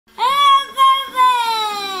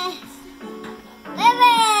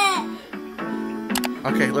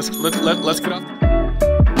Okay, let's get off.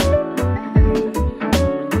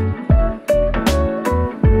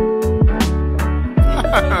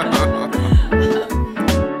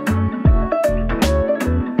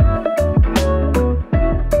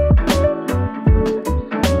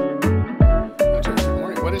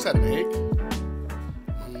 What is that, an egg?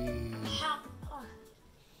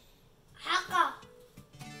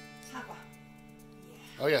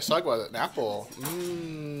 Oh yeah, sagwa, an apple.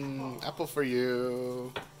 Apple for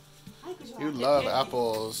you. You love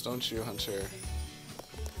apples, don't you, Hunter?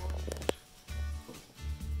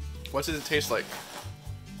 What does it taste like?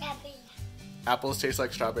 Apples taste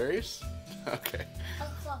like strawberries? Okay.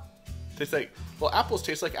 Tastes like, well, apples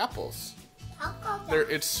taste like apples.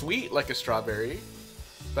 It's sweet like a strawberry,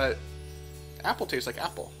 but apple tastes like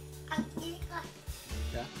apple.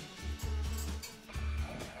 Yeah.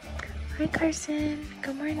 Hi Carson,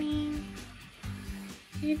 good morning.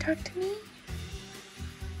 Can you talk to me?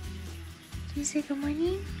 Can you say good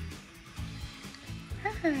morning?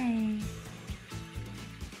 Hi.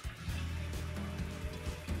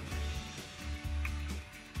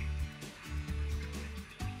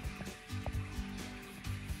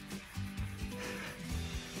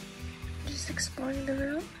 Just exploring the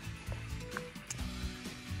room.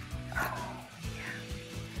 Oh,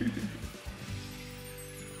 yeah.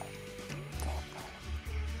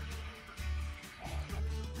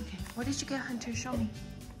 What did you get, Hunter? Show me.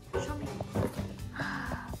 Show me.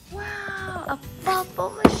 Wow, a bubble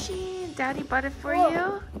machine. Daddy bought it for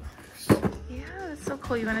you? Yeah, that's so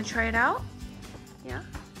cool. You want to try it out? Yeah?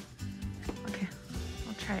 Okay,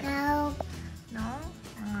 we'll try it. No. No?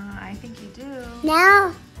 I think you do.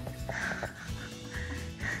 No.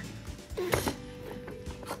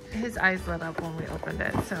 His eyes lit up when we opened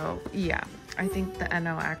it, so yeah. I think the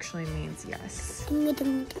NO actually means yes.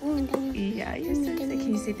 Yeah, you're so excited.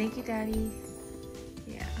 Can you say thank you, Daddy?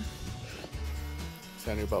 Yeah. Is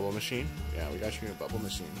that a new bubble machine? Yeah, we got you a new bubble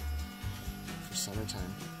machine for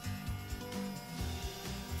summertime.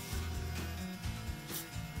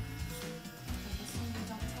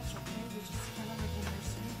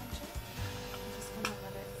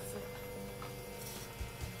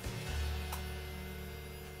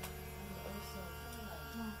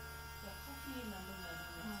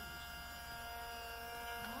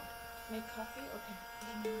 Make coffee? Okay.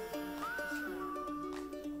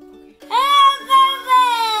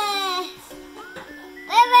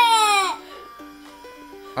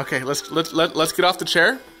 Okay, let's get off the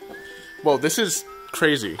chair. Whoa, this is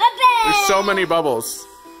crazy. There's so many bubbles.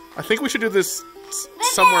 I think we should do this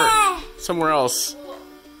somewhere else.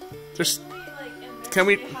 Can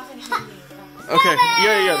we? Okay,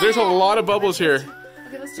 yeah. There's a lot of bubbles here.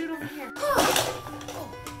 Okay, let's do it over here.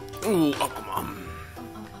 Ooh,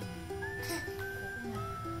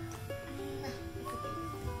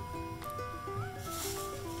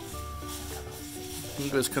 He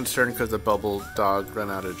was concerned because the bubble dog ran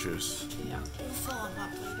out of juice. Yeah, we'll fill him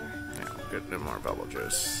up later. Yeah, we'll get him more bubble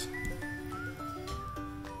juice.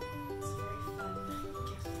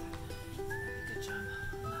 Good job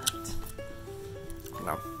on that.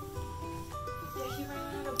 No. Yeah, he ran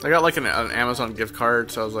out of. I got like an Amazon gift card,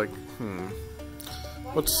 so I was like,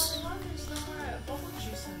 what's? There's no more bubble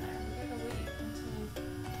juice in there. We gotta wait until we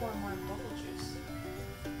pour more bubble juice.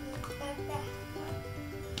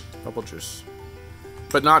 Bubble juice.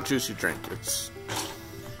 But not juice you drink. It's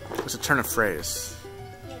a turn of phrase.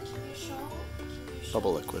 Yeah, can you show?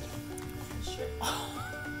 Bubble liquid.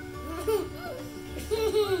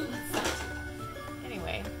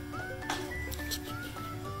 Anyway.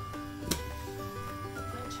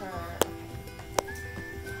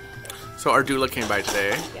 So our doula came by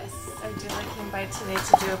today. Yes, our doula came by today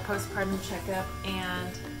to do a postpartum checkup,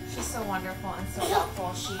 and she's so wonderful and so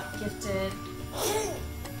helpful. She gifted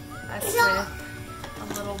us with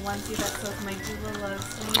a little onesie that says "My doula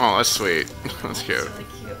loves me." Oh, that's sweet. That's cute. Really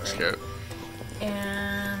cute, right? That's cute.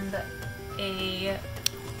 And a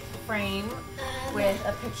frame with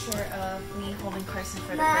a picture of me holding Carson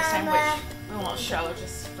for the first time, which we won't show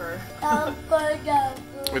just for.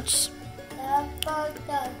 It's.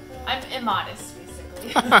 I'm immodest,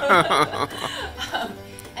 basically.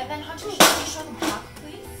 And then Hunter, can you show the block,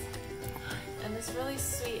 please? And this really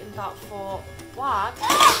sweet and thoughtful block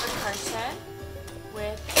for Carson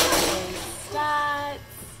with his stats.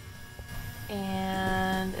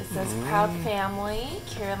 And it says Proud Family,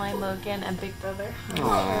 Caroline, Logan, and Big Brother Hunter.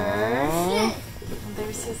 And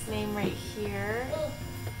there's his name right here.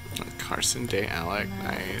 Carson Day Alec,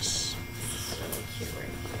 nice. It's really cute right here.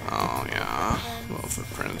 Oh yeah, love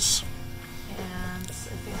footprints. And I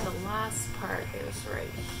think the last part is right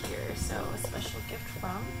here. So a special gift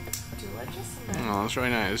from Doula Jessica. Oh, that's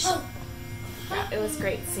really nice. Yeah, it was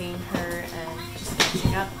great seeing her and just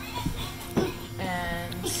catching up.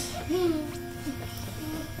 And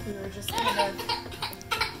we were just kind of...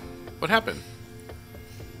 What happened?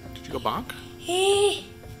 Did you go bonk?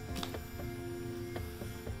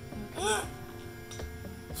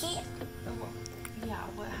 Yeah,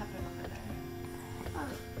 what happened over there?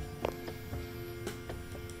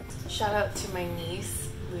 Shout out to my niece,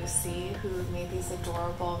 Lucy, who made these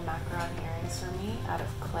adorable macaron earrings for me out of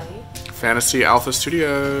clay. Fantasy Alpha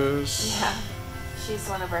Studios. Yeah, she's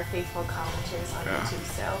one of our faithful commenters on YouTube,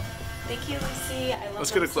 so thank you, Lucy. I love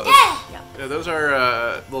Let's get a close. Yeah, those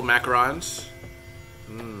are little macarons.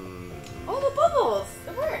 Oh, the bubbles!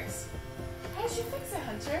 It works! How did you fix it,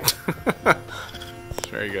 Hunter? It's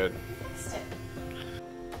very good. You fixed it.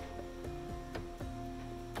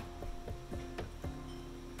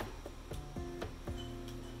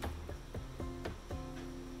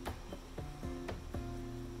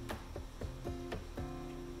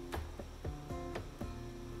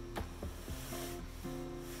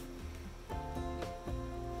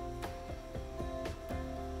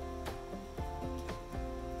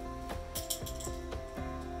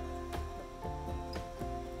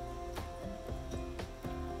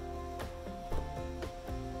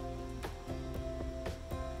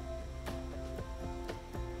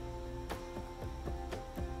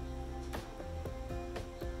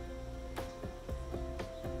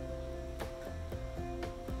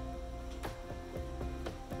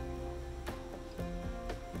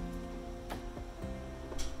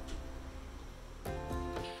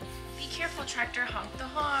 Careful, tractor, honk the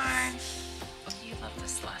horn. You love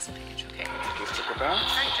this last page, okay? Just took a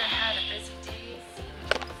bath. Tractor had a busy day.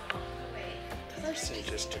 Carson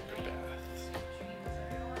just took a bath.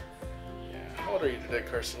 Yeah. How old are you today,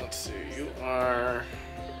 Carson? Let's see. You are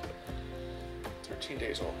 13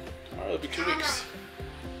 days old. Tomorrow it'll be 2 weeks.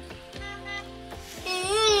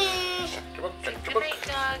 Good night,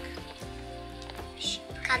 dog.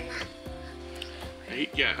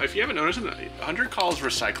 Yeah, if you haven't noticed, Hunter calls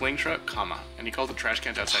recycling truck comma, and he calls the trash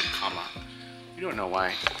cans outside comma. You don't know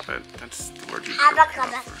why, but that's the word you Oh,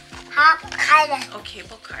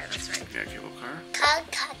 cable car, that's right. Yeah, cable car.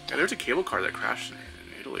 Yeah, there's a cable car that crashed in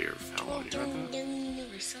Italy or fell. You know that?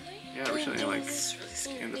 Recently? Yeah, recently, like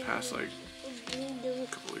Really in the past, like a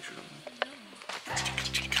couple weeks or something.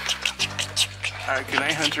 Alright, good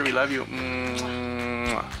night, Hunter. We love you.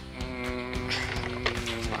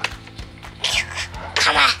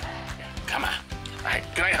 Come on. Come on. Alright,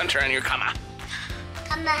 good night, Hunter, and your come on.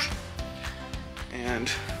 Come on.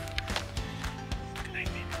 And good night,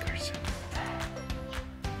 baby Carson.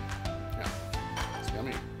 Yeah, it's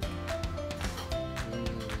yummy.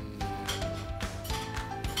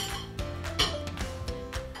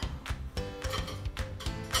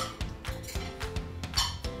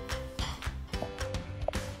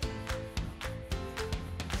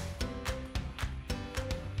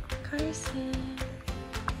 Carson.